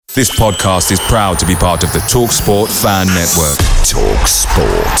This podcast is proud to be part of the TalkSport Fan Network.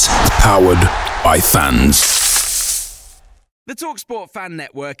 TalkSport. Powered by fans. The TalkSport Fan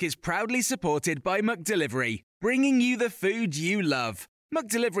Network is proudly supported by McDelivery, bringing you the food you love.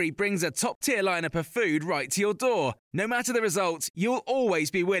 McDelivery brings a top-tier lineup of food right to your door. No matter the result, you'll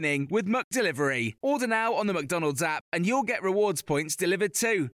always be winning with McDelivery. Order now on the McDonald's app and you'll get rewards points delivered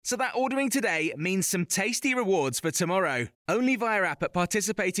too. So that ordering today means some tasty rewards for tomorrow. Only via app at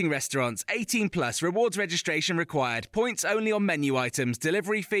participating restaurants. 18 plus. Rewards registration required. Points only on menu items.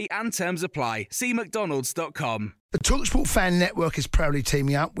 Delivery fee and terms apply. See mcdonalds.com. The TalkSport Fan Network is proudly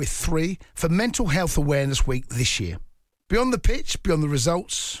teaming up with 3 for Mental Health Awareness Week this year. Beyond the pitch, beyond the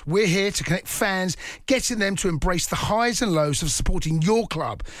results, we're here to connect fans, getting them to embrace the highs and lows of supporting your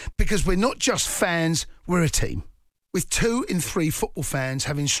club, because we're not just fans, we're a team. With 2 in 3 football fans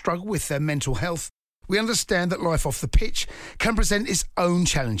having struggled with their mental health, we understand that life off the pitch can present its own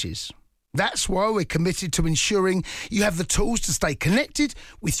challenges. That's why we're committed to ensuring you have the tools to stay connected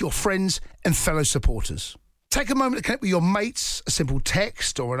with your friends and fellow supporters. Take a moment to connect with your mates. A simple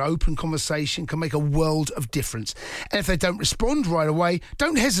text or an open conversation can make a world of difference. And if they don't respond right away,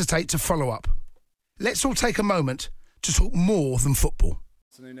 don't hesitate to follow up. Let's all take a moment to talk more than football.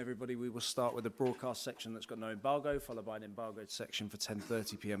 Good afternoon, everybody. We will start with the broadcast section that's got no embargo, followed by an embargoed section for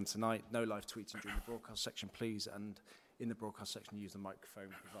 10:30 p.m. tonight. No live tweeting during the broadcast section, please. And in the broadcast section, use the microphone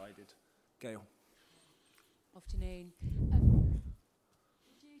provided. Gail. Afternoon.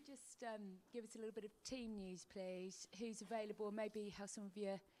 Just give us a little bit of team news, please. Who's available? Maybe how some of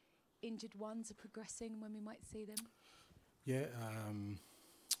your injured ones are progressing, when we might see them. Yeah,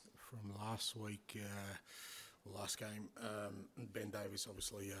 from last week, last game, Ben Davis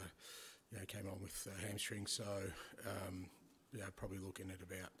obviously came on with hamstring, so probably looking at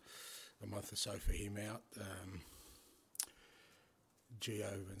about a month or so for him out.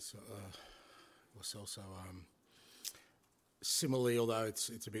 Gio and also. Similarly, although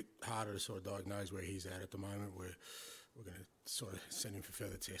it's a bit harder to sort of diagnose where he's at the moment, we're going to sort of send him for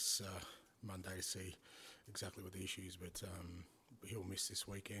further tests Monday to see exactly what the issue is, but he'll miss this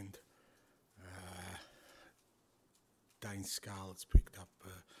weekend. Dane Scarlett's picked up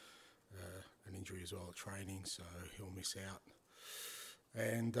an injury as well at training, so he'll miss out.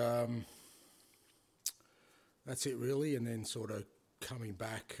 And that's it really, and then sort of coming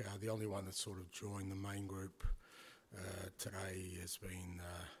back, the only one that's sort of joined the main group today has been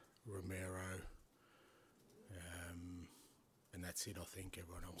Romero, and that's it. I think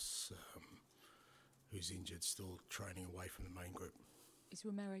everyone else who's injured still training away from the main group. Is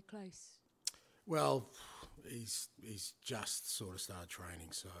Romero close? Well, he's just sort of started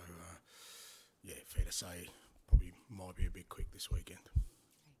training, so fair to say probably might be a bit quick this weekend.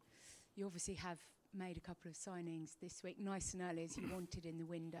 You obviously have made a couple of signings this week, nice and early as you wanted in the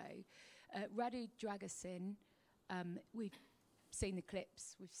window. Radu Dragusin. We've seen the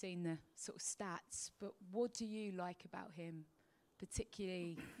clips, we've seen the sort of stats, but what do you like about him,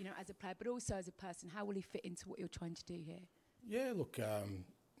 particularly, as a player, but also as a person? How will he fit into what you're trying to do here? Yeah, look,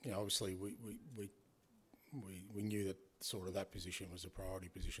 obviously we knew that sort of that position was a priority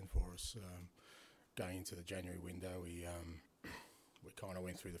position for us. Going into the January window, we kind of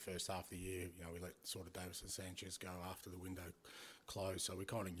went through the first half of the year. We let sort of Davis and Sanchez go after the window closed, so we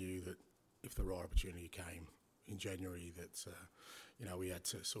kind of knew that if the right opportunity came in January, that we had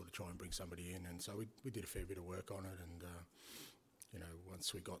to sort of try and bring somebody in, and so we did a fair bit of work on it. And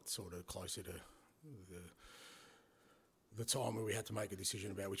once we got sort of closer to the time where we had to make a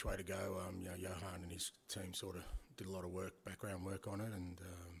decision about which way to go, Johan and his team sort of did a lot of background work on it, and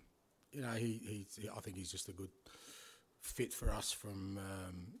I think he's just a good fit for us from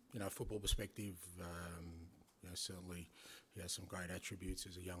a football perspective. Certainly he has some great attributes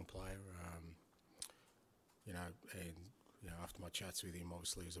as a young player. After my chats with him,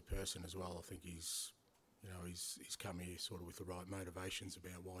 obviously as a person as well, I think he's come here sort of with the right motivations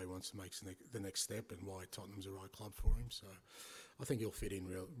about why he wants to make the next step and why Tottenham's the right club for him. So I think he'll fit in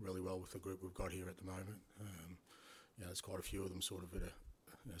really well with the group we've got here at the moment. There's quite a few of them sort of at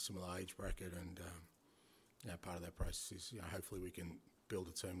a similar age bracket, and part of that process is hopefully we can build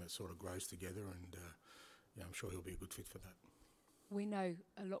a team that sort of grows together, and I'm sure he'll be a good fit for that. We know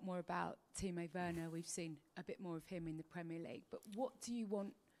a lot more about Timo Werner. We've seen a bit more of him in the Premier League. But what do you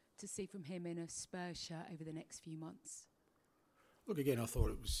want to see from him in a Spurs shirt over the next few months? Look, again, I thought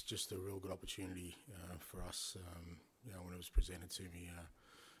it was just a real good opportunity for us. When it was presented to me,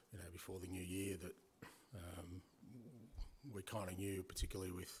 before the new year, that we kind of knew,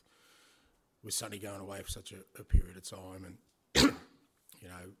 particularly with Sonny going away for such a period of time, and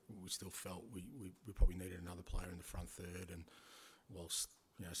we still felt we probably needed another player in the front third. And whilst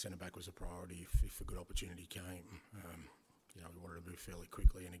centre back was a priority if a good opportunity came. We wanted to move fairly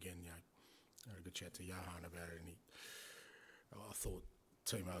quickly, and again, I had a good chat to Johan about it, and I thought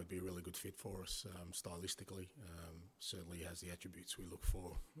Timo would be a really good fit for us stylistically. Certainly has the attributes we look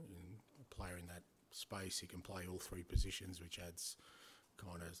for in a player in that space. He can play all three positions, which adds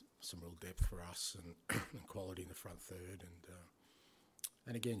kind of some real depth for us and, and quality in the front third.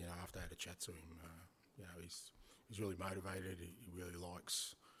 And again, after I had a chat to him, he's really motivated. He really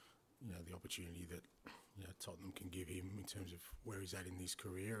likes, the opportunity that Tottenham can give him in terms of where he's at in his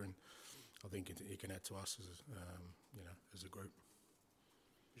career, and I think he can add to us as a group.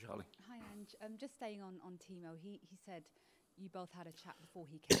 Charlie. Hi, Ange. Just staying on Timo, he said you both had a chat before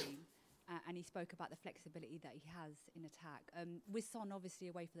he came, and he spoke about the flexibility that he has in attack. With Son obviously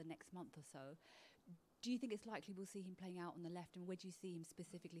away for the next month or so, do you think it's likely we'll see him playing out on the left, and where do you see him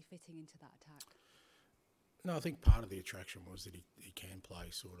specifically fitting into that attack? No, I think part of the attraction was that he can play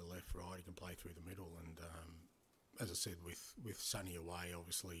sort of left, right. He can play through the middle, and as I said, with Sonny away,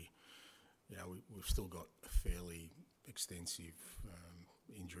 obviously, we've still got a fairly extensive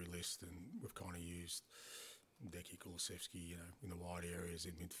injury list, and we've kind of used Deki, Kulusevski, in the wide areas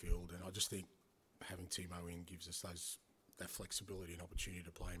in midfield, and I just think having Timo in gives us that flexibility and opportunity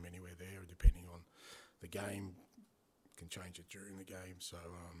to play him anywhere there, depending on the game. Can change it during the game, so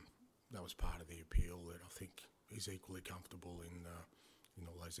that was part of the appeal, that I think he's equally comfortable in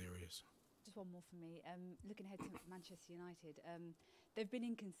all those areas. Just one more from me. Looking ahead to Manchester United, they've been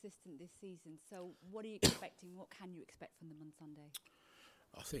inconsistent this season, so what are you expecting? What can you expect from them on Sunday?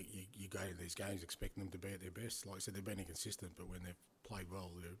 I think you go to these games expecting them to be at their best. Like I said, they've been inconsistent, but when they've played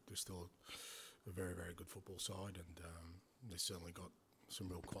well, they're still a very, very good football side, and they've certainly got some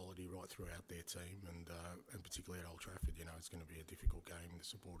real quality right throughout their team, and particularly at Old Trafford. It's going to be a difficult game. The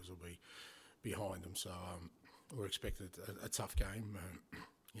supporters will be behind them, so we're expecting a tough game.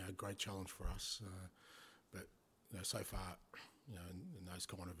 A great challenge for us, but so far, in those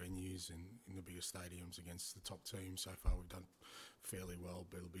kind of venues, in the bigger stadiums against the top teams, so far we've done fairly well.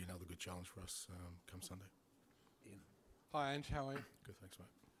 But it'll be another good challenge for us come Sunday. Ian. Hi, Ange. How are you? Good, thanks,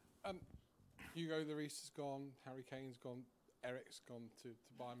 mate. Hugo Lloris has gone. Harry Kane's gone. Eric's gone to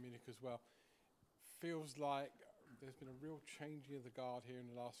Bayern Munich as well. Feels like there's been a real changing of the guard here in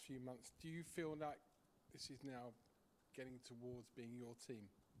the last few months. Do you feel like this is now getting towards being your team?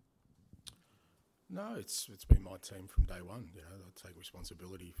 No, it's been my team from day one. I take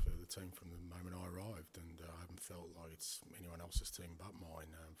responsibility for the team from the moment I arrived, and I haven't felt like it's anyone else's team but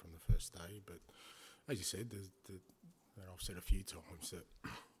mine from the first day. But as you said, and I've said a few times that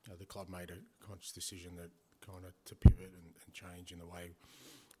the club made a conscious decision that kind of to pivot and change in the way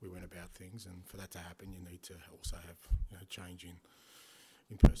we went about things, and for that to happen, you need to also have change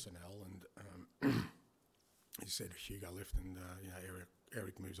in personnel. And as you said, Hugo left, and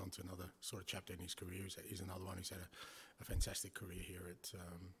Eric moves on to another sort of chapter in his career. He's another one who's had a fantastic career here at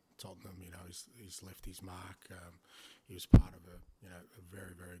Tottenham. He's left his mark. He was part of a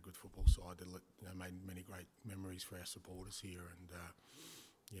very, very good football side that made many great memories for our supporters here, and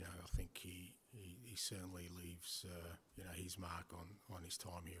I think he certainly leaves his mark on his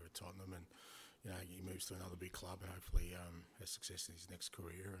time here at Tottenham, and he moves to another big club and hopefully has success in his next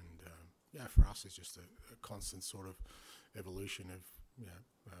career. And for us, it's just a constant sort of evolution of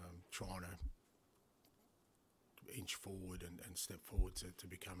trying to inch forward and step forward to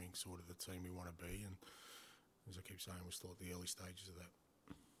becoming sort of the team we want to be. And as I keep saying, we're still at the early stages of that.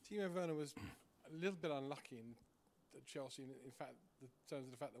 Timo Werner was a little bit unlucky at Chelsea, in fact, in terms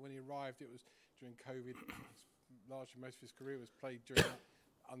of the fact that when he arrived, it was during COVID. Largely, most of his career was played during that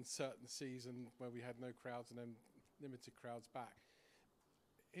uncertain season where we had no crowds and then limited crowds back.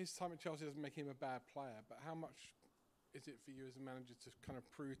 His time at Chelsea doesn't make him a bad player, but how much is it for you as a manager to kind of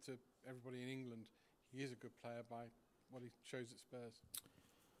prove to everybody in England he is a good player by what he shows at Spurs?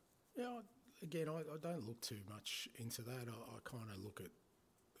 Yeah, again, I don't look too much into that. I kind of look at,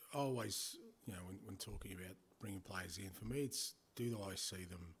 always, when talking about bringing players in, for me, it's do I see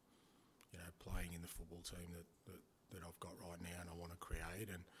them, playing in the football team that I've got right now and I want to create.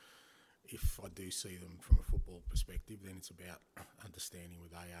 And if I do see them from a football perspective, then it's about understanding where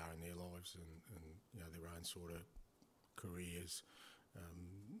they are in their lives and their own sort of careers.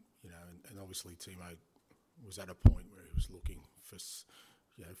 And obviously Timo was at a point where he was looking for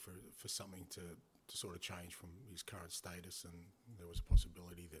something to sort of change from his current status, and there was a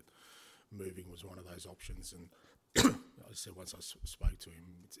possibility that moving was one of those options. And I said, once I spoke to him,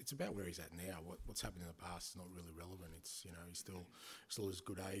 it's about where he's at now. What's happened in the past is not really relevant. It's he's still as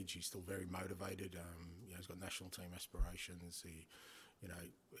good age. He's still very motivated. He's got national team aspirations.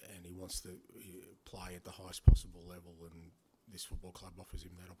 And he wants to play at the highest possible level. And this football club offers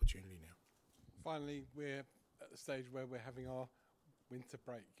him that opportunity now. Finally, we're at the stage where we're having our winter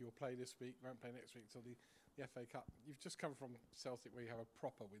break. You'll play this week, won't play next week till the FA Cup. You've just come from Celtic where you have a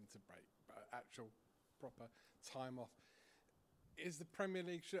proper winter break, actual proper time off. Is the Premier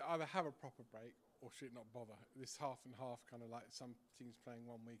League should either have a proper break or should it not bother? This half and half, kind of like some teams playing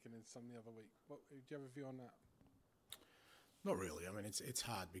one week and then some the other week. Do you have a view on that? Not really. I mean, it's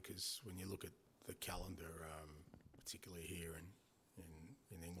hard because when you look at the calendar, particularly here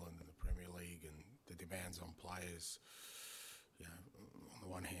in England and the Premier League, and the demands on players, you know, on the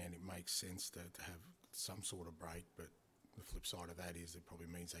one hand, it makes sense to have some sort of break, but the flip side of that is it probably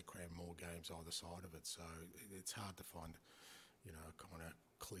means they cram more games either side of it. So it's hard to find, you know, a kind of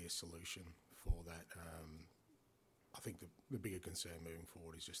clear solution for that. I think the bigger concern moving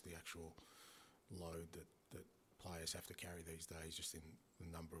forward is just the actual load that players have to carry these days, just in the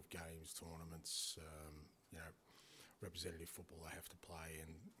number of games, tournaments, you know, representative football they have to play,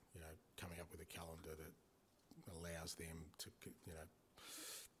 and, you know, coming up with a calendar that allows them to, you know,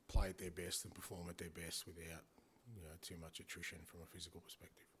 play at their best and perform at their best without, you know, too much attrition from a physical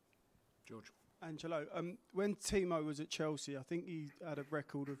perspective. George. Angelo, when Timo was at Chelsea, I think he had a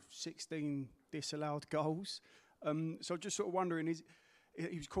record of 16 disallowed goals. So just sort of wondering,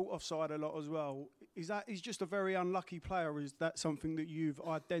 he was caught offside a lot as well. He's just a very unlucky player, or is that something that you've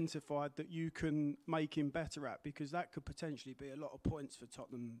identified that you can make him better at? Because that could potentially be a lot of points for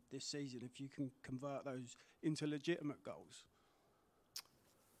Tottenham this season if you can convert those into legitimate goals.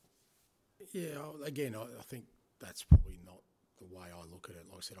 Yeah, again, I think that's probably not the way I look at it.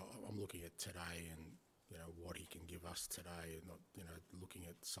 Like I said, I'm looking at today and, you know, what he can give us today, and not, you know, looking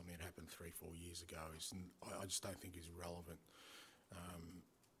at something that happened 3-4 years ago. I just don't think is relevant.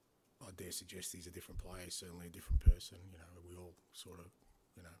 I dare suggest he's a different player, certainly a different person. You know, we all sort of,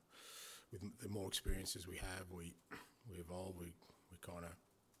 you know, with the more experiences we have, we evolve, we kind of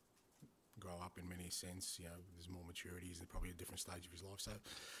grow up in many sense. You know, there's more maturity. He's probably a different stage of his life. So,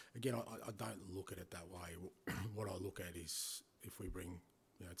 again, I don't look at it that way. What I look at is, if we bring,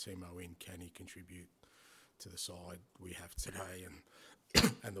 you know, Timo in, can he contribute to the side we have today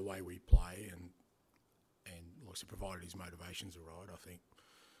and the way we play, and like I said, provided his motivations are right, I think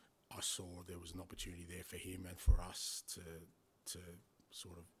I saw there was an opportunity there for him and for us to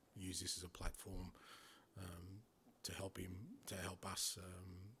sort of use this as a platform to help us,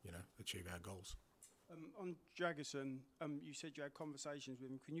 you know, achieve our goals. On Dragerson, you said you had conversations with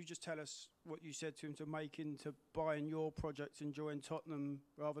him. Can you just tell us what you said to him to make him to buying your project and join Tottenham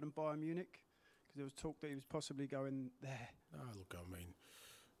rather than Bayern Munich? Because there was talk that he was possibly going there. No, look, I mean,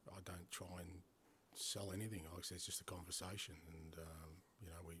 I don't try and sell anything. Like I said, it's just a conversation, and you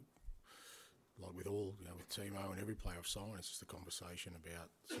know, we, like with all, you know, with Timo and every player I've signed, it's just a conversation about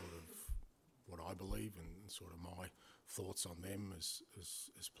sort of what I believe and sort of my thoughts on them as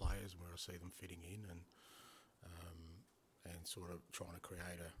players, and where I see them fitting in, and sort of trying to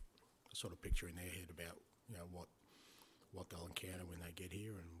create a sort of picture in their head about, you know, what they'll encounter when they get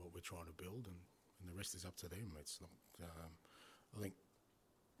here and what we're trying to build, and the rest is up to them. It's not. I think,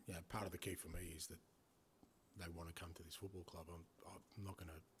 you know, part of the key for me is that they want to come to this football club. I'm not going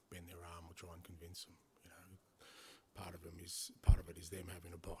to bend their arm or try and convince them. You know, part of it is them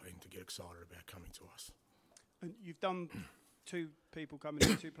having a buy-in to get excited about coming to us. And you've done two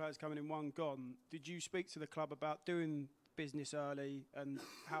players coming in, one gone. Did you speak to the club about doing business early, and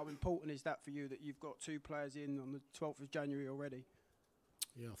how important is that for you that you've got two players in on the 12th of January already?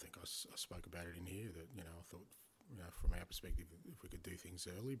 Yeah, I think I spoke about it in here, that, you know, I thought, you know, from our perspective, if we could do things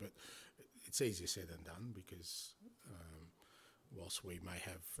early, but it's easier said than done, because whilst we may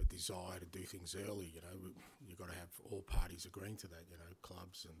have a desire to do things early, you know, you've got to have all parties agreeing to that, you know,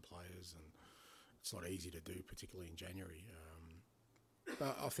 clubs and players, and it's not easy to do, particularly in January.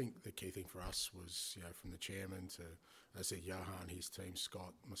 But I think the key thing for us was, you know, from the chairman to, as I said, Johan, his team,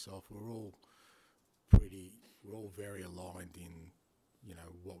 Scott, myself, we're all very aligned in, you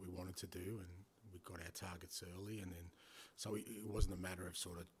know, what we wanted to do, and we got our targets early, and then so it wasn't a matter of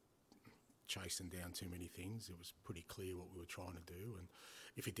sort of chasing down too many things. It was pretty clear what we were trying to do, and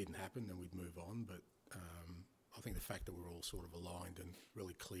if it didn't happen, then we'd move on. But I think the fact that we're all sort of aligned and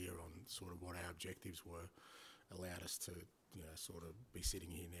really clear on sort of what our objectives were allowed us to, you know, sort of be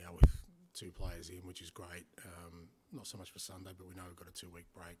sitting here now with two players in, which is great. Not so much for Sunday, but we know we've got a 2-week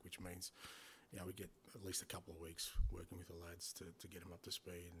break, which means, you know, we get at least a couple of weeks working with the lads to get them up to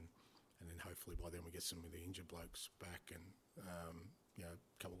speed, and then hopefully by then we get some of the injured blokes back, and you know,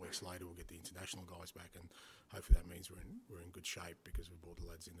 a couple of weeks later we'll get the international guys back, and hopefully that means we're in good shape because we brought the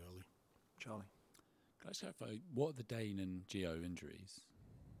lads in early. Charlie, can I just clarify, what are the Dane and Gio injuries?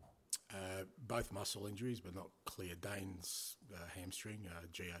 Both muscle injuries, but not clear. Dane's hamstring,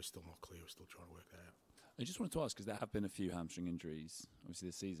 Gio's still not clear. We're still trying to work that out. I just wanted to ask, because there have been a few hamstring injuries, obviously,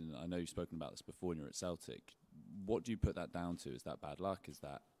 this season. I know you've spoken about this before when you were at Celtic. What do you put that down to? Is that bad luck? Is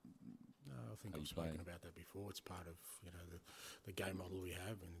that... No, I think I've spoken about that before. It's part of the game model we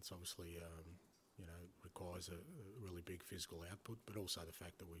have, and it's obviously requires a really big physical output, but also the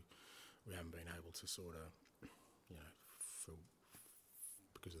fact that we haven't been able to sort of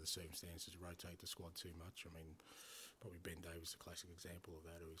because of the circumstances rotate the squad too much. I mean, probably Ben Davies is a classic example of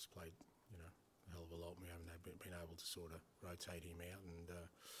that, who's played a hell of a lot, and we haven't been able to sort of rotate him out, and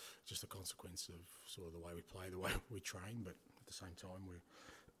just a consequence of sort of the way we play, the way we train. But at the same time,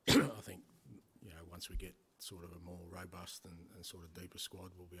 I think once we get sort of a more robust and sort of deeper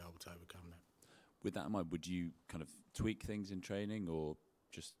squad, we'll be able to overcome that. With that in mind, would you kind of tweak things in training, or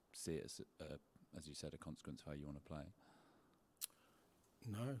just see it as you said, a consequence of how you want to play?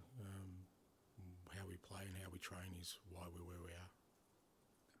 No, how we play and how we train is why we're where we are.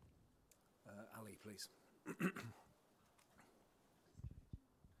 Ali, please.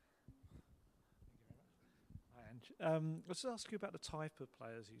 Hi, Ange. Let's ask you about the type of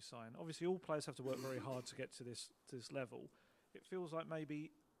players you sign. Obviously, all players have to work very hard to get to this level. It feels like maybe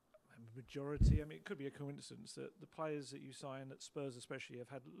a majority, I mean, it could be a coincidence that the players that you sign at Spurs especially have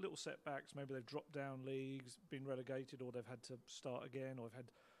had little setbacks. Maybe they've dropped down leagues, been relegated, or they've had to start again, or they've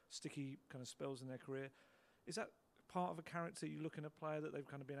had sticky kind of spells in their career. Is that part of a character you look in a player, that they've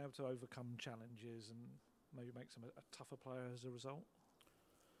kind of been able to overcome challenges and maybe makes them a tougher player as a result?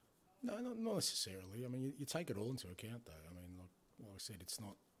 No, not necessarily. I mean, you take it all into account, though. I mean, like I said, it's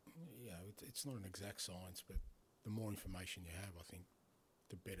not, it's not an exact science, but the more information you have, I think,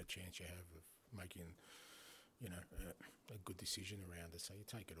 the better chance you have of making, a good decision around it. So you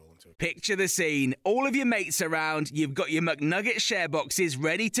take it all into account. Picture the scene. All of your mates around, you've got your McNugget share boxes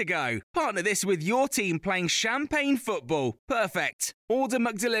ready to go. Partner this with your team playing champagne football. Perfect. Order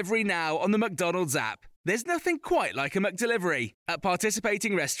McDelivery now on the McDonald's app. There's nothing quite like a McDelivery. At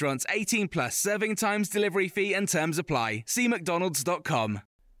participating restaurants, 18 plus, serving times, delivery fee and terms apply. See mcdonalds.com.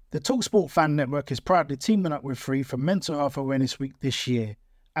 The TalkSport Fan Network is proudly teaming up with Free for Mental Health Awareness Week this year.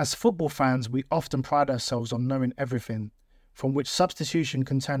 As football fans, we often pride ourselves on knowing everything, from which substitution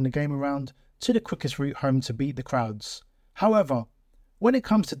can turn the game around to the quickest route home to beat the crowds. However, when it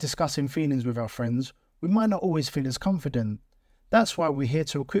comes to discussing feelings with our friends, we might not always feel as confident. That's why we're here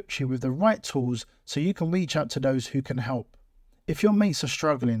to equip you with the right tools so you can reach out to those who can help. If your mates are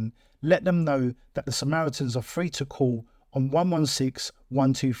struggling, let them know that the Samaritans are free to call on 116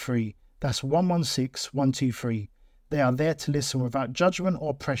 123. That's 116 123. They are there to listen without judgment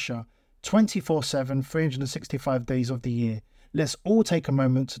or pressure, 24/7, 365 days of the year. Let's all take a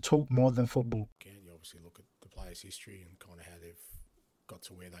moment to talk more than football. You obviously look at the players' history and kind of how they've got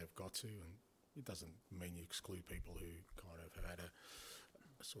to where they've got to, and it doesn't mean you exclude people who kind of have had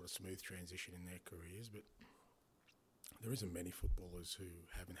a sort of smooth transition in their careers, but there isn't many footballers who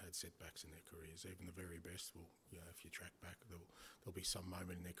haven't had setbacks in their careers. Even the very best will, if you track back, there'll be some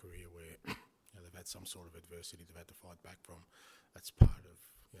moment in their career where they've had some sort of adversity they've had to fight back from. That's part of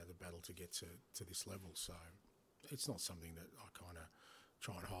the battle to get to this level. So it's not something that I kind of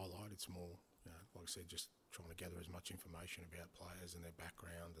try and highlight. It's more, like I said, just trying to gather as much information about players and their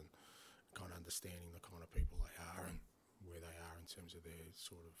background and kind of understanding the kind of people they are and where they are in terms of their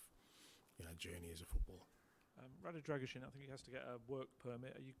sort of journey as a footballer. Radu Dragusin, I think he has to get a work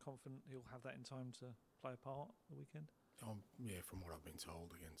permit. Are you confident he'll have that in time to play a part the weekend? Yeah, from what I've been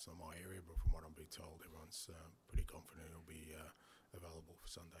told, again, it's not my area, but from what I've been told, everyone's pretty confident he'll be available for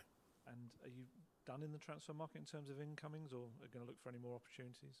Sunday. And are you done in the transfer market in terms of incomings, or are you going to look for any more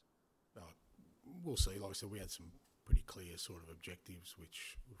opportunities? We'll see. Like I said, we had some pretty clear sort of objectives,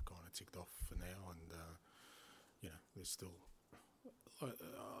 which we've kind of ticked off for now, and there's still.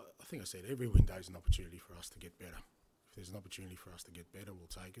 I think I said every window is an opportunity for us to get better. If there's an opportunity for us to get better, we'll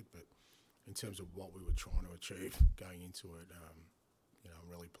take it. But in terms of what we were trying to achieve going into it, I'm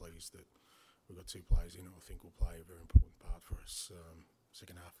really pleased that we've got two players in who I think will play a very important part for us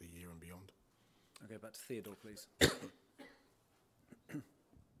second half of the year and beyond. Okay, back to Theodore, please.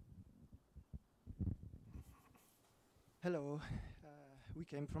 Hello, we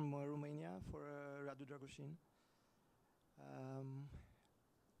came from Romania for Radu Dragusin.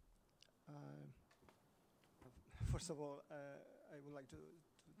 First of all, I would like to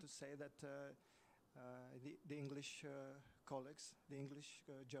say that the English colleagues, the English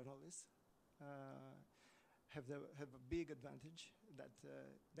journalists, have a big advantage that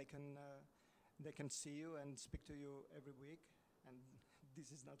they can see you and speak to you every week, and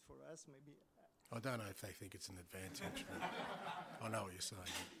this is not for us. Maybe I don't know if they think it's an advantage, but I know what you're saying.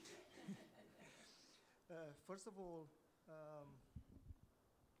 First of all,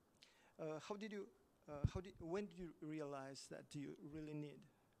 when did you realize that you really need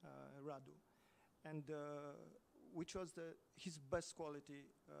Radu? And which was his best quality?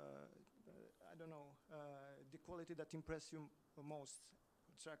 I don't know, the quality that impressed you most,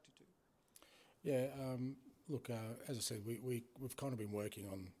 attracted to you? Yeah, look, as I said, we've kind of been working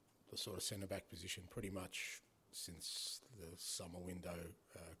on the sort of centre-back position pretty much since the summer window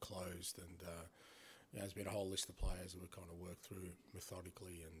closed, and there's been a whole list of players that we've kind of worked through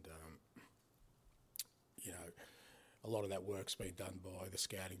methodically, and a lot of that work's been done by the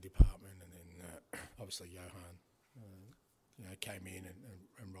scouting department, and then obviously Johan came in,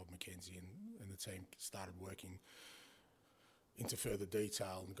 and Rob McKenzie and the team started working into further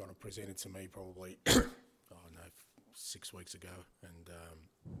detail and kind of presented to me probably 6 weeks ago, and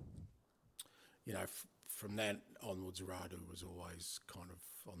from that onwards, Radu was always kind of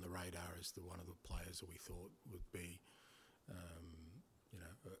on the radar as one of the players that we thought would be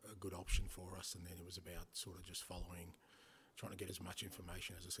a good option for us. And then it was about sort of just trying to get as much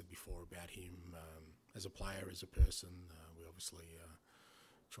information, as I said before, about him as a player, as a person. We obviously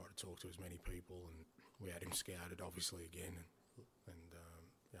tried to talk to as many people, and we had him scouted obviously again, and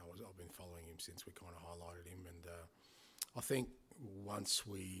I've been following him since we kind of highlighted him, and I think once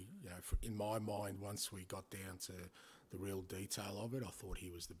we, in my mind, once we got down to the real detail of it, I thought he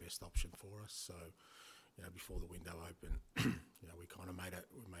was the best option for us. So, before the window opened, we kind of made a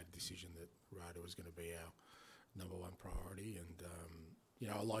decision that Radu was going to be our number one priority, and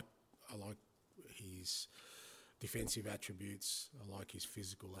I like his defensive attributes. I like his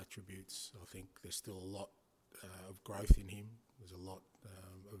physical attributes. I think there's still a lot of growth in him. There's a lot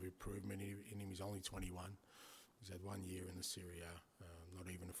of improvement in him. He's only 21. He's had 1 year in the Serie A, not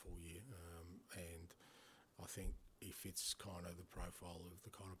even a full year, and I think he fits kind of the profile of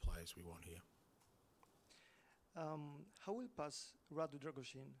the kind of players we want here. How will pass Radu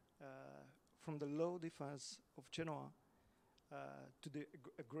Dragusin from the low defense of Genoa to the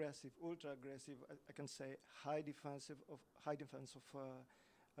aggressive, ultra aggressive, I can say high defense of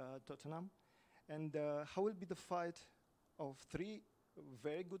Tottenham, and how will be the fight of three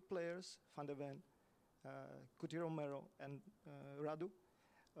very good players, Van de Ven, Cuti Romero, and Radu,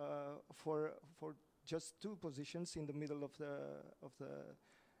 for just two positions in the middle of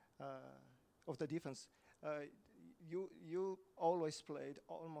the defense. You always played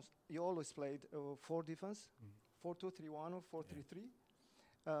 4 defense, 4-2-3-1 or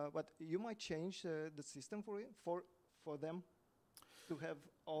 4-3-3, but you might change the system for them to have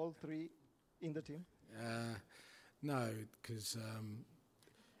all three in the team. No, because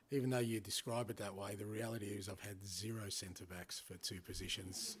even though you describe it that way, the reality is I've had 0 centre-backs for 2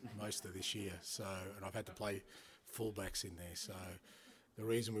 positions most of this year. So, and I've had to play full-backs in there. So the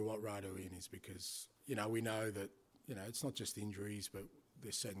reason we want Radu in is because, we know that, it's not just injuries, but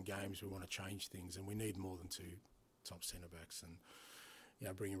there's certain games we want to change things, and we need more than 2 top centre-backs.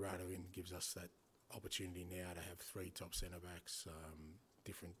 And, bringing Radu in gives us that opportunity now to have 3 top centre-backs.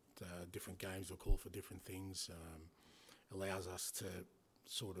 Different games will call for different things. Allows us to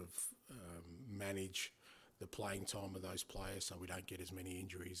sort of manage the playing time of those players so we don't get as many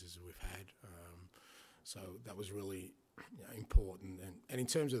injuries as we've had. So that was really important. And in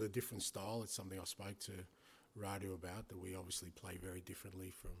terms of the different style, it's something I spoke to Radu about, that we obviously play very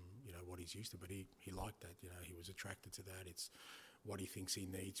differently from what he's used to, but he liked that. He was attracted to that. It's what he thinks he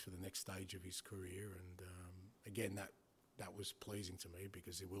needs for the next stage of his career, and again, that was pleasing to me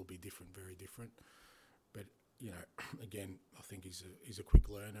because it will be different, very different. But again, I think he's a quick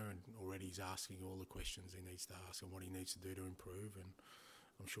learner, and already he's asking all the questions he needs to ask and what he needs to do to improve, and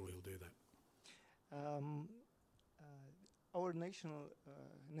I'm sure he'll do that. Our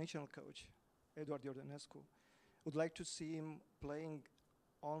national coach, Eduard Iordanescu, would like to see him playing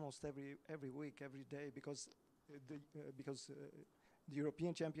almost every week, every day, because the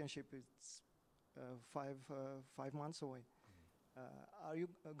European Championship is 5 months away. Are you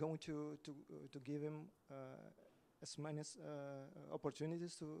going to give him as many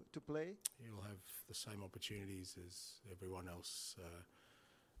opportunities to play? He'll have the same opportunities as everyone else,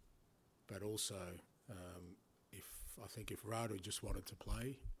 but also I think if Radu just wanted to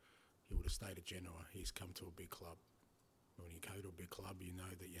play, he would have stayed at Genoa. He's come to a big club. When you go to a big club, you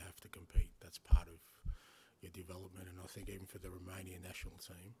know that you have to compete. That's part of your development, and I think even for the Romanian national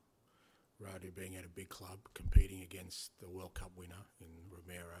team, Radu being at a big club, competing against the World Cup winner in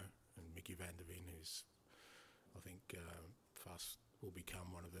Romero and Mickey van der Ven, who's, I think, fast will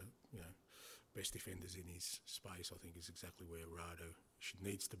become one of the best defenders in his space, I think is exactly where Radu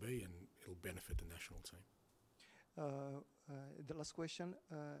needs to be, and it'll benefit the national team. The last question,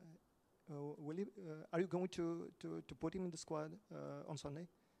 Are you going to put him in the squad on Sunday?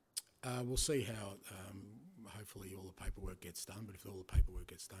 We'll see how. Hopefully, all the paperwork gets done. But if all the paperwork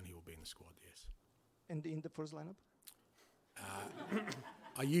gets done, he will be in the squad. Yes. And in the first lineup?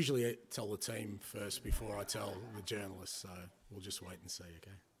 I usually tell the team first before I tell the journalists. So we'll just wait and see.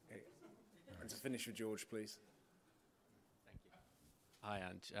 Okay. And to finish with George, please. Thank you. Hi,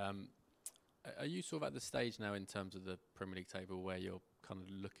 Ange. Are you sort of at the stage now in terms of the Premier League table where you're kind of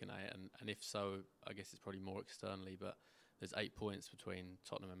looking at it? And if so, I guess it's probably more externally, but there's 8 points between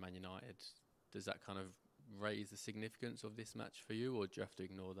Tottenham and Man United. Does that kind of raise the significance of this match for you, or do you have to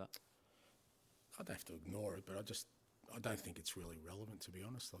ignore that? I don't have to ignore it, but I don't think it's really relevant, to be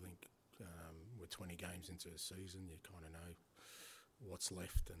honest. I think we're 20 games into the season. You kind of know what's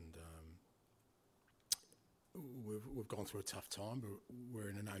left, and we've gone through a tough time, but we're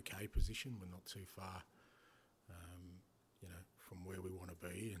in an okay position. We're not too far, from where we want to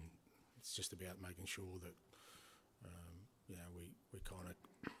be, and it's just about making sure that we kind of.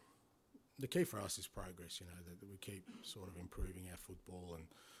 The key for us is progress. That we keep sort of improving our football, and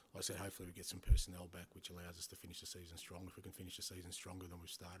like I said, hopefully we get some personnel back, which allows us to finish the season strong. If we can finish the season stronger than we've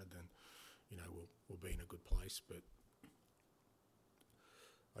started, then we'll be in a good place. But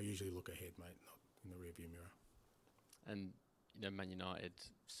I usually look ahead, mate, not in the rearview mirror. And Man United,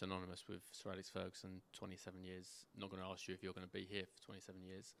 synonymous with Sir Alex Ferguson, 27 years. Not going to ask you if you're going to be here for 27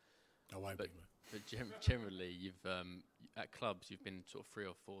 years. I won't be, mate. But generally, you've at clubs, you've been sort of 3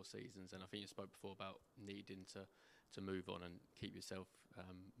 or 4 seasons, and I think you spoke before about needing to move on and keep yourself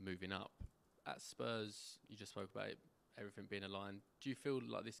moving up. At Spurs, you just spoke about it, everything being aligned. Do you feel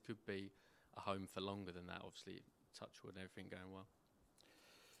like this could be a home for longer than that? Obviously, touch wood and everything going well.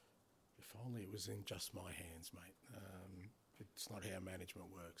 If only it was in just my hands, mate. It's not how management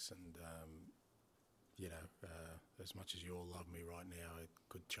works, and as much as you all love me right now, it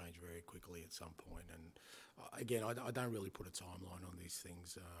could change very quickly at some point. And again, I don't really put a timeline on these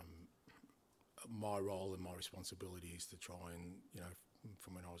things. My role and my responsibility is to try and,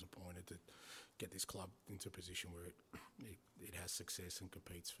 from when I was appointed, to get this club into a position where it has success and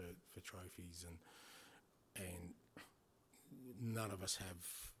competes for trophies, and none of us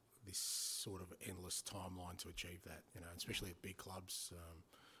have this sort of endless timeline to achieve that, especially at big clubs.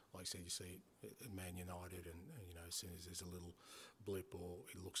 Like I said, you see at Man United, and as soon as there's a little blip or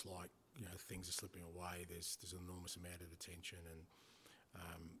it looks like things are slipping away, there's an enormous amount of attention, and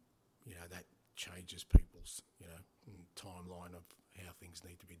that changes people's timeline of how things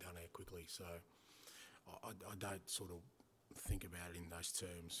need to be done, how quickly. So I don't sort of think about it in those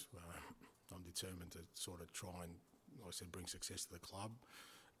terms. I'm determined to sort of try and, like I said, bring success to the club.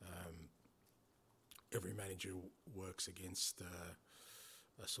 Every manager works against a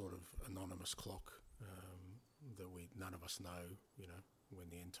sort of anonymous clock that none of us know, when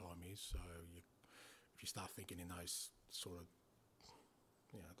the end time is. So if you start thinking in those sort of,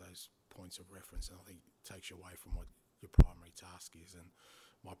 those points of reference, and I think it takes you away from what your primary task is. And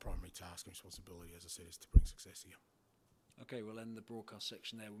my primary task and responsibility, as I said, is to bring success here. Okay, we'll end the broadcast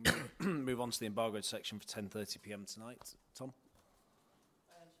section there. We'll move on to the embargoed section for 10:30 p.m. tonight. Tom?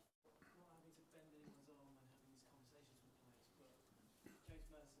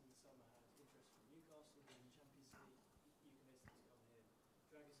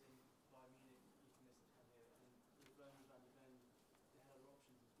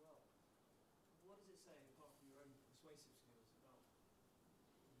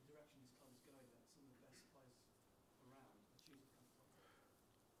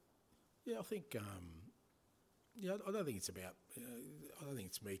 Yeah, I think. I don't think it's about. I don't think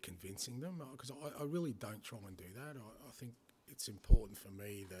it's me convincing them, because I really don't try and do that. I think it's important for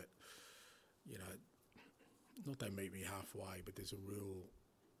me that, not they meet me halfway, but there's a real.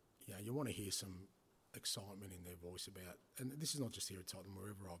 You want to hear some excitement in their voice about, and this is not just here at Tottenham,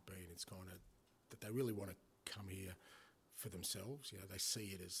 wherever I've been. It's kind of that they really want to come here for themselves. They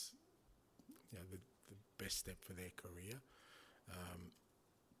see it as, the best step for their career.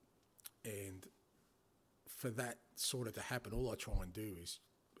 And for that sort of to happen, all I try and do is,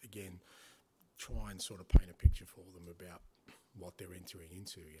 again, try and sort of paint a picture for them about what they're entering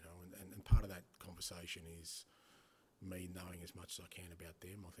into, and part of that conversation is me knowing as much as I can about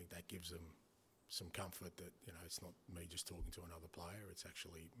them. I think that gives them some comfort that, it's not me just talking to another player, it's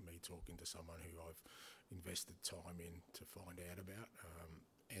actually me talking to someone who I've invested time in to find out about,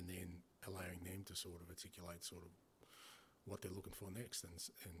 and then allowing them to sort of articulate sort of what they're looking for next. And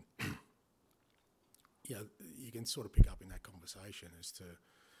you can sort of pick up in that conversation as to,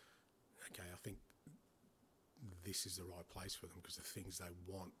 okay, I think this is the right place for them because the things they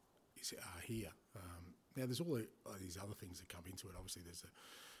want are here. Now, there's all these other things that come into it. Obviously, there's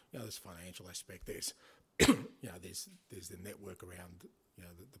there's a financial aspect. There's there's the network around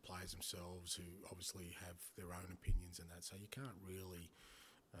the players themselves who obviously have their own opinions and that. So you can't really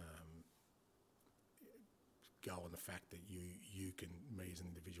go on the fact that you can, me as an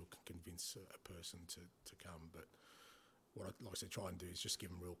individual, can convince a person to come. But what I, like I said, try and do is just give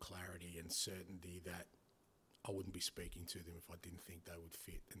them real clarity and certainty that I wouldn't be speaking to them if I didn't think they would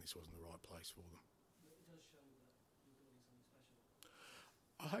fit and this wasn't the right place for them. It does show that you're building something special.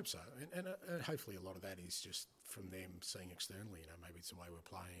 I hope so, and hopefully a lot of that is just from them seeing externally. Maybe it's the way we're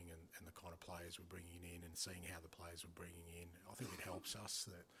playing and the kind of players we're bringing in and seeing how the players we're bringing in. I think it helps us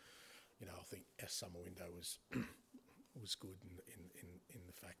that, I think our summer window was good in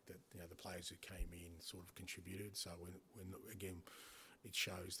the fact that the players who came in sort of contributed. So when again, it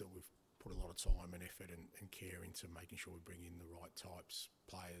shows that we've put a lot of time and effort and care into making sure we bring in the right types,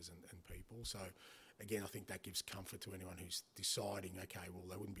 players and people. So again, I think that gives comfort to anyone who's deciding, okay, well,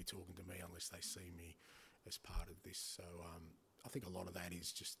 they wouldn't be talking to me unless they see me as part of this. So I think a lot of that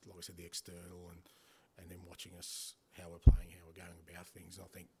is just, like I said, the external and then watching us, how we're playing, how we're going about things. And I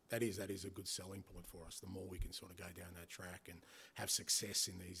think that is a good selling point for us. The more we can sort of go down that track and have success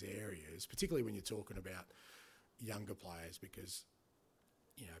in these areas, particularly when you're talking about younger players, because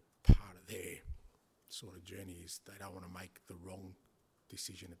part of their sort of journey is they don't want to make the wrong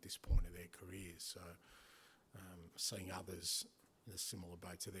decision at this point of their careers. So seeing others in a similar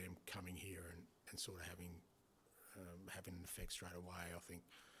boat to them coming here and sort of having an effect straight away, I think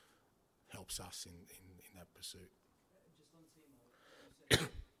helps us in that pursuit. Just on Timo, you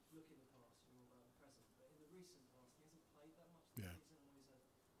said look in the past, you're all about the present, but in the recent past, he hasn't played that much. Yeah. He's always had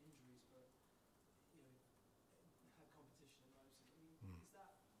injuries, but had competition at most. I mean, is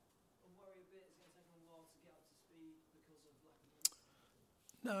that a worry a bit? Is it going to take him a while to get up to speed because of lack of minutes?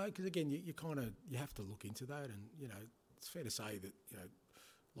 No, because again, you have to look into that, and it's fair to say that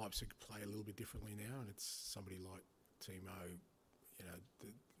Leipzig play a little bit differently now, and it's somebody like Timo.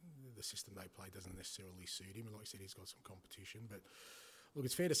 The system they play doesn't necessarily suit him, and like I said, he's got some competition. But look,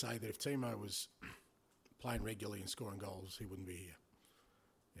 it's fair to say that if Timo was playing regularly and scoring goals, he wouldn't be here.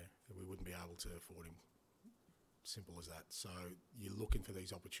 Yeah, we wouldn't be able to afford him. Simple as that. So you're looking for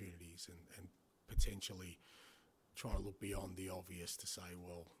these opportunities and potentially trying to look beyond the obvious to say,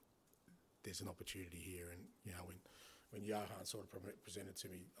 well, there's an opportunity here. And when Johan sort of presented to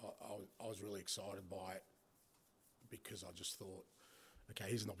me, I was really excited by it because I just thought, okay,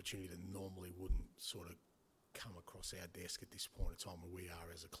 here's an opportunity that normally wouldn't sort of come across our desk at this point in time where we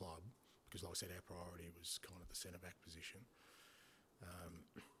are as a club, because like I said, our priority was kind of the centre-back position.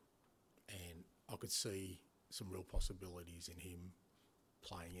 And I could see some real possibilities in him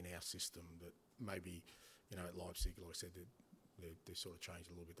playing in our system that maybe, at Leipzig, like I said, they sort of changed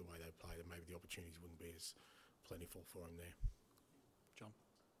a little bit the way they play, that maybe the opportunities wouldn't be as plentiful for him there. John?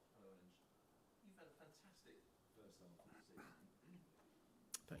 Hello, Ange. You've had a fantastic first half of the season.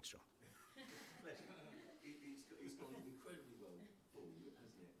 Thanks, John. It's gone incredibly well for you,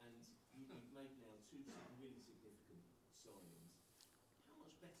 hasn't it? And you've made now two really significant signings. How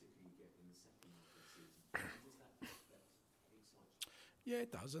much better can you get in the second half of the season? Does that excite you? Yeah,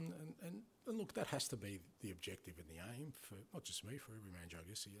 it does, and look, that has to be the objective and the aim for not just me, for every manager, I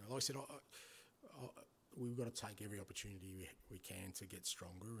guess. Like I said, we've got to take every opportunity we can to get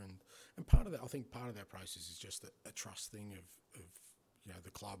stronger, and part of that, I think, part of that process is just a trust thing of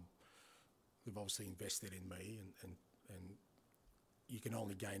the club. They've obviously invested in me, and you can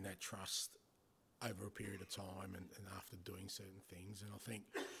only gain that trust over a period of time and after doing certain things. And I think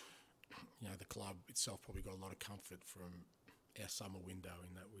the club itself probably got a lot of comfort from our summer window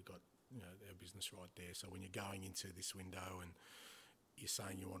in that we got our business right there. So when you're going into this window and you're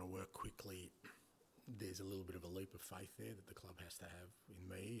saying you want to work quickly, there's a little bit of a leap of faith there that the club has to have in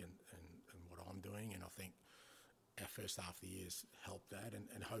me and what I'm doing. And I think our first half of the year's helped that,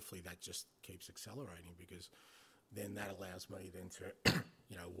 and hopefully that just keeps accelerating, because then that allows me then to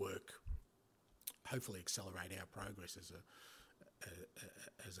work, hopefully accelerate our progress as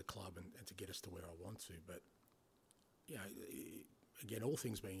a club and to get us to where I want to. But again, all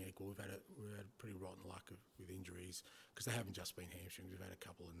things being equal, we've had pretty rotten luck with injuries, because they haven't just been hamstrings. We've had a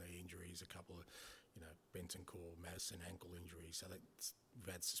couple of knee injuries, a couple of Bentancur, Madison ankle injuries. So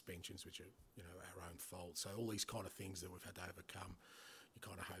we've had suspensions, which are our own fault. So all these kind of things that we've had to overcome, you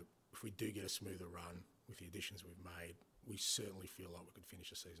kind of hope if we do get a smoother run with the additions we've made, we certainly feel like we could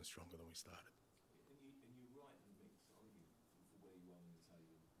finish the season stronger than we started. And you're right in the mix, aren't you, for where you are in the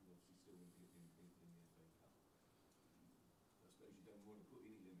table? You're obviously still in the FA Cup. I suppose you don't want to put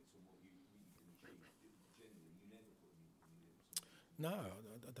any limits on what you can achieve. Generally, you never put any limits on what you can achieve. No,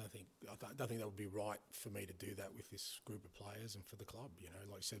 I don't think that would be right for me to do that with this group of players and for the club. You know,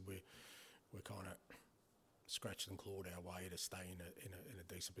 like I said, we're kind of scratched and clawed our way to stay in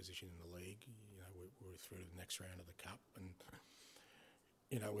a decent position in the league. You know, we're through to the next round of the cup, and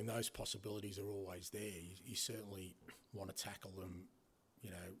you know, when those possibilities are always there, you certainly want to tackle them, you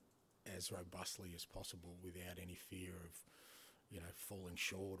know, as robustly as possible without any fear of, you know, falling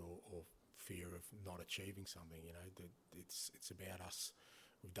short or fear of not achieving something. You know, it's about us.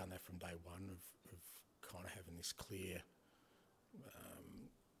 We've done that from day one of kind of having this clear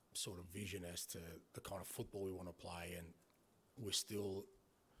sort of vision as to the kind of football we want to play, and we're still.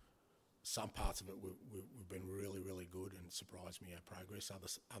 Some parts of it we've been really, really good and surprised me our progress.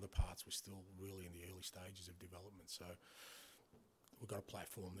 Other parts we're still really in the early stages of development. So we've got a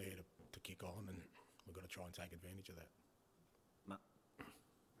platform there to kick on, and we've got to try and take advantage of that. Matt?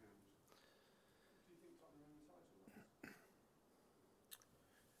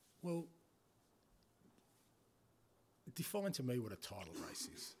 Well, define to me what a title race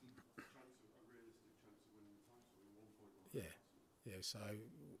is. Yeah, so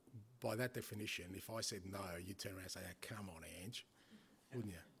by that definition, if I said no, you'd turn around and say, oh, come on, Ange,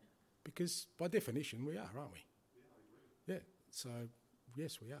 wouldn't you? Because by definition, we are, aren't we? Yeah, so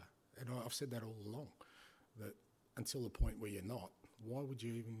yes, we are. And I've said that all along, that until the point where you're not, why would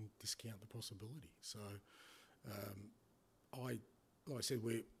you even discount the possibility? So like I said,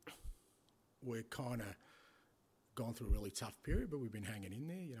 we're kind of gone through a really tough period, but we've been hanging in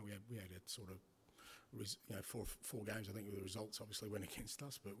there. You know, we had a sort of, you know, four games, I think, with the results obviously went against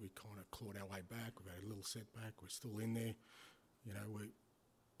us, but we kind of clawed our way back. We've had a little setback. We're still in there. You know,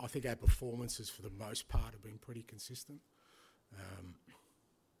 I think our performances for the most part have been pretty consistent.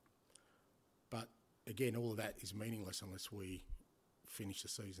 But again, all of that is meaningless unless we finish the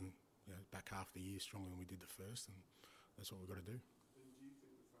season, you know, back half the year stronger than we did the first, and that's what we've got to do. And do you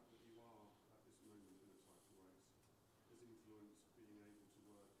think the fact that you are at this moment in a title race has influenced being able to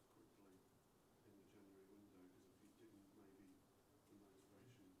work quickly in the January window? Because if you didn't, maybe the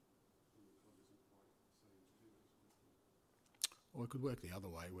motivation from the club isn't quite the same to do it as quickly. Or it could work the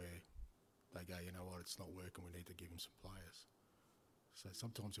other way, where they go, you know what, it's not working, we need to give them some players. So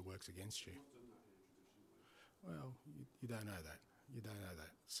sometimes it works against you. We've not done that here traditionally. Well, you don't know that. You don't know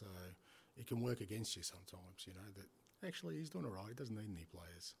that. So it can work against you sometimes, you know, that actually he's doing all right, he doesn't need any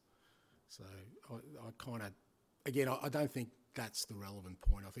players. So I kind of, again, I don't think that's the relevant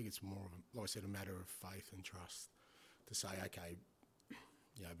point. I think it's more of, like I said, a matter of faith and trust to say, okay,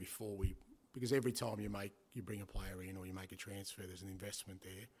 you know, because every time you bring a player in or you make a transfer, there's an investment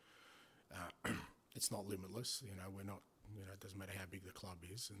there. It's not limitless, you know, it doesn't matter how big the club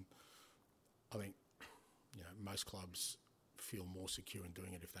is. And I think, you know, most clubs feel more secure in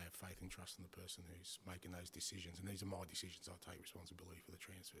doing it if they have faith and trust in the person who's making those decisions. And these are my decisions. I take responsibility for the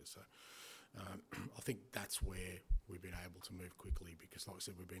transfers. So I think that's where we've been able to move quickly because, like I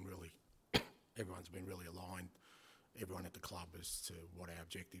said, everyone's been really aligned, everyone at the club, as to what our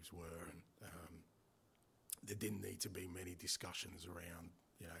objectives were. And there didn't need to be many discussions around,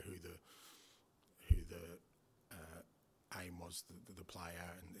 you know, who the aim was, the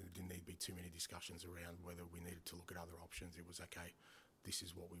player, and there didn't need to be too many discussions around whether we needed to look at other options. It was, okay, this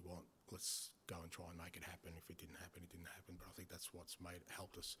is what we want, let's go and try and make it happen. If it didn't happen, it didn't happen. But I think that's what's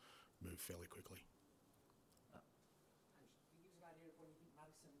helped us move fairly quickly.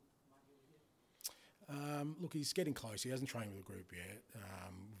 Look, he's getting close. He hasn't trained with the group yet.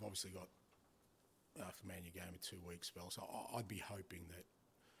 We've obviously got, after Man U game, a 2-week spell. So I'd be hoping that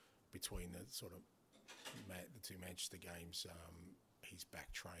between the sort of the two Manchester games, he's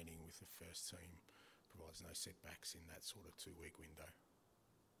back training with the first team, provides no setbacks in that sort of 2-week window.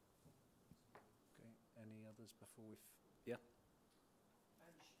 Okay, any others before we... Yeah?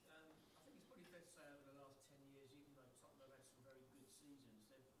 Ange, I think it's pretty fair to say over the last 10 years, even though Tottenham have had some very good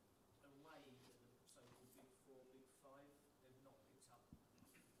seasons, they've away at the so-called Big Four, Big Five, they've not picked up,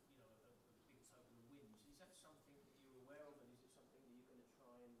 you know, a big total of wins. Is that something that you're aware of, and is it something that you're going to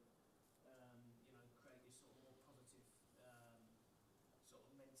try and you know, create this sort of more positive sort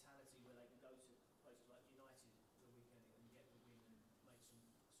of mentality where they can go to places like United the weekend and get the win and make some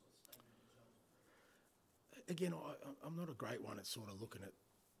sort of statement results? Again, I'm not a great one at sort of looking at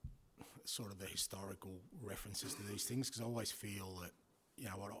sort of the historical references to these things, because I always feel that,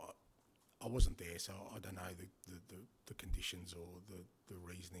 you know what, I wasn't there, so I don't know the conditions or the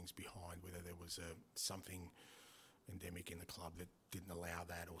reasonings behind whether there was something endemic in the club that didn't allow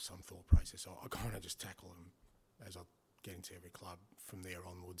that, or some thought process. I kind of just tackle them as I get into every club from there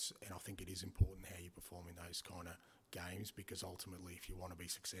onwards, and I think it is important how you perform in those kind of games, because ultimately if you want to be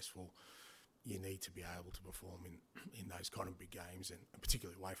successful, you need to be able to perform in those kind of big games, and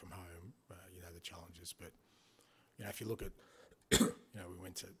particularly away from home. The challenges. But if you look at, we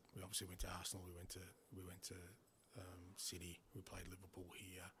obviously went to Arsenal, we went to City, we played Liverpool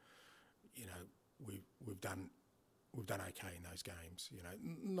here. We've done okay in those games.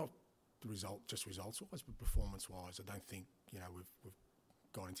 Not the results wise, but performance wise. I don't think we've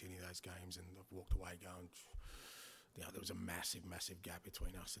gone into any of those games and I've walked away going, there was a massive gap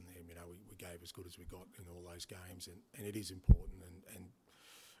between us and them. We gave as good as we got in all those games, and it is important. And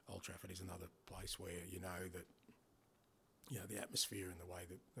Old Trafford is another place where that the atmosphere and the way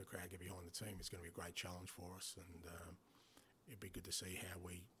that the crowd get behind the team is going to be a great challenge for us, and it'd be good to see how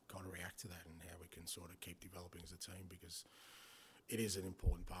we kind of react to that and how we can sort of keep developing as a team, because it is an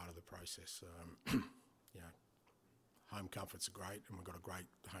important part of the process. Home comforts are great, and we've got a great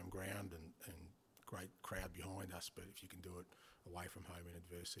home ground and great crowd behind us, but if you can do it away from home in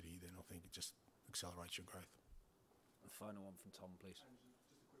adversity, then I think it just accelerates your growth. The final one from Tom, please.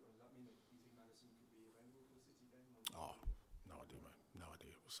 Oh, no idea, mate. No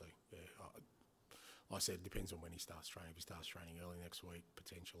idea. We'll see. Yeah, like I said, it depends on when he starts training. If he starts training early next week,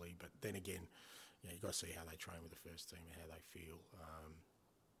 potentially. But then again, you've got to see how they train with the first team and how they feel.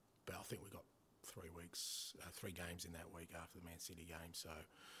 But I think we've got 3 games in that week after the Man City game. So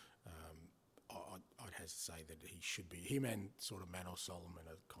I'd have to say that he should be, him and sort of Manor Solomon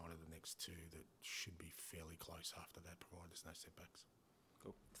are kind of the next two that should be fairly close after that, provided there's no setbacks.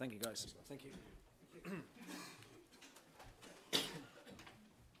 Cool. Thank you, guys. Thank you.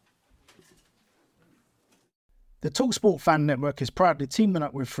 The TalkSport Fan Network is proudly teaming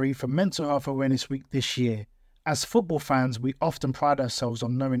up with Free for Mental Health Awareness Week this year. As football fans, we often pride ourselves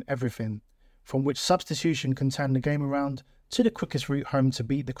on knowing everything, from which substitution can turn the game around to the quickest route home to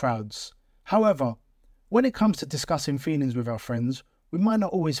beat the crowds. However, when it comes to discussing feelings with our friends, we might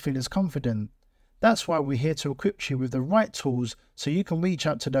not always feel as confident. That's why we're here to equip you with the right tools so you can reach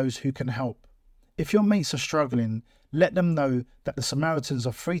out to those who can help. If your mates are struggling, let them know that the Samaritans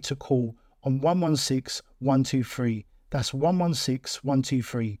are free to call on 116 123. That's 116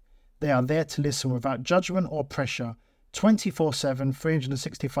 123. They are there to listen without judgment or pressure, 24/7,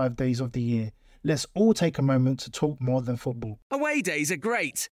 365 days of the year. Let's all take a moment to talk more than football. Away days are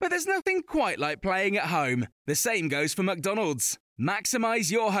great, but there's nothing quite like playing at home. The same goes for McDonald's.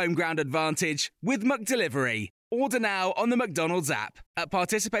 Maximise your home ground advantage with McDelivery. Order now on the McDonald's app. At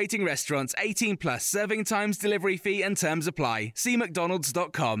participating restaurants, 18 plus serving times, delivery fee and terms apply. See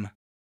mcdonalds.com.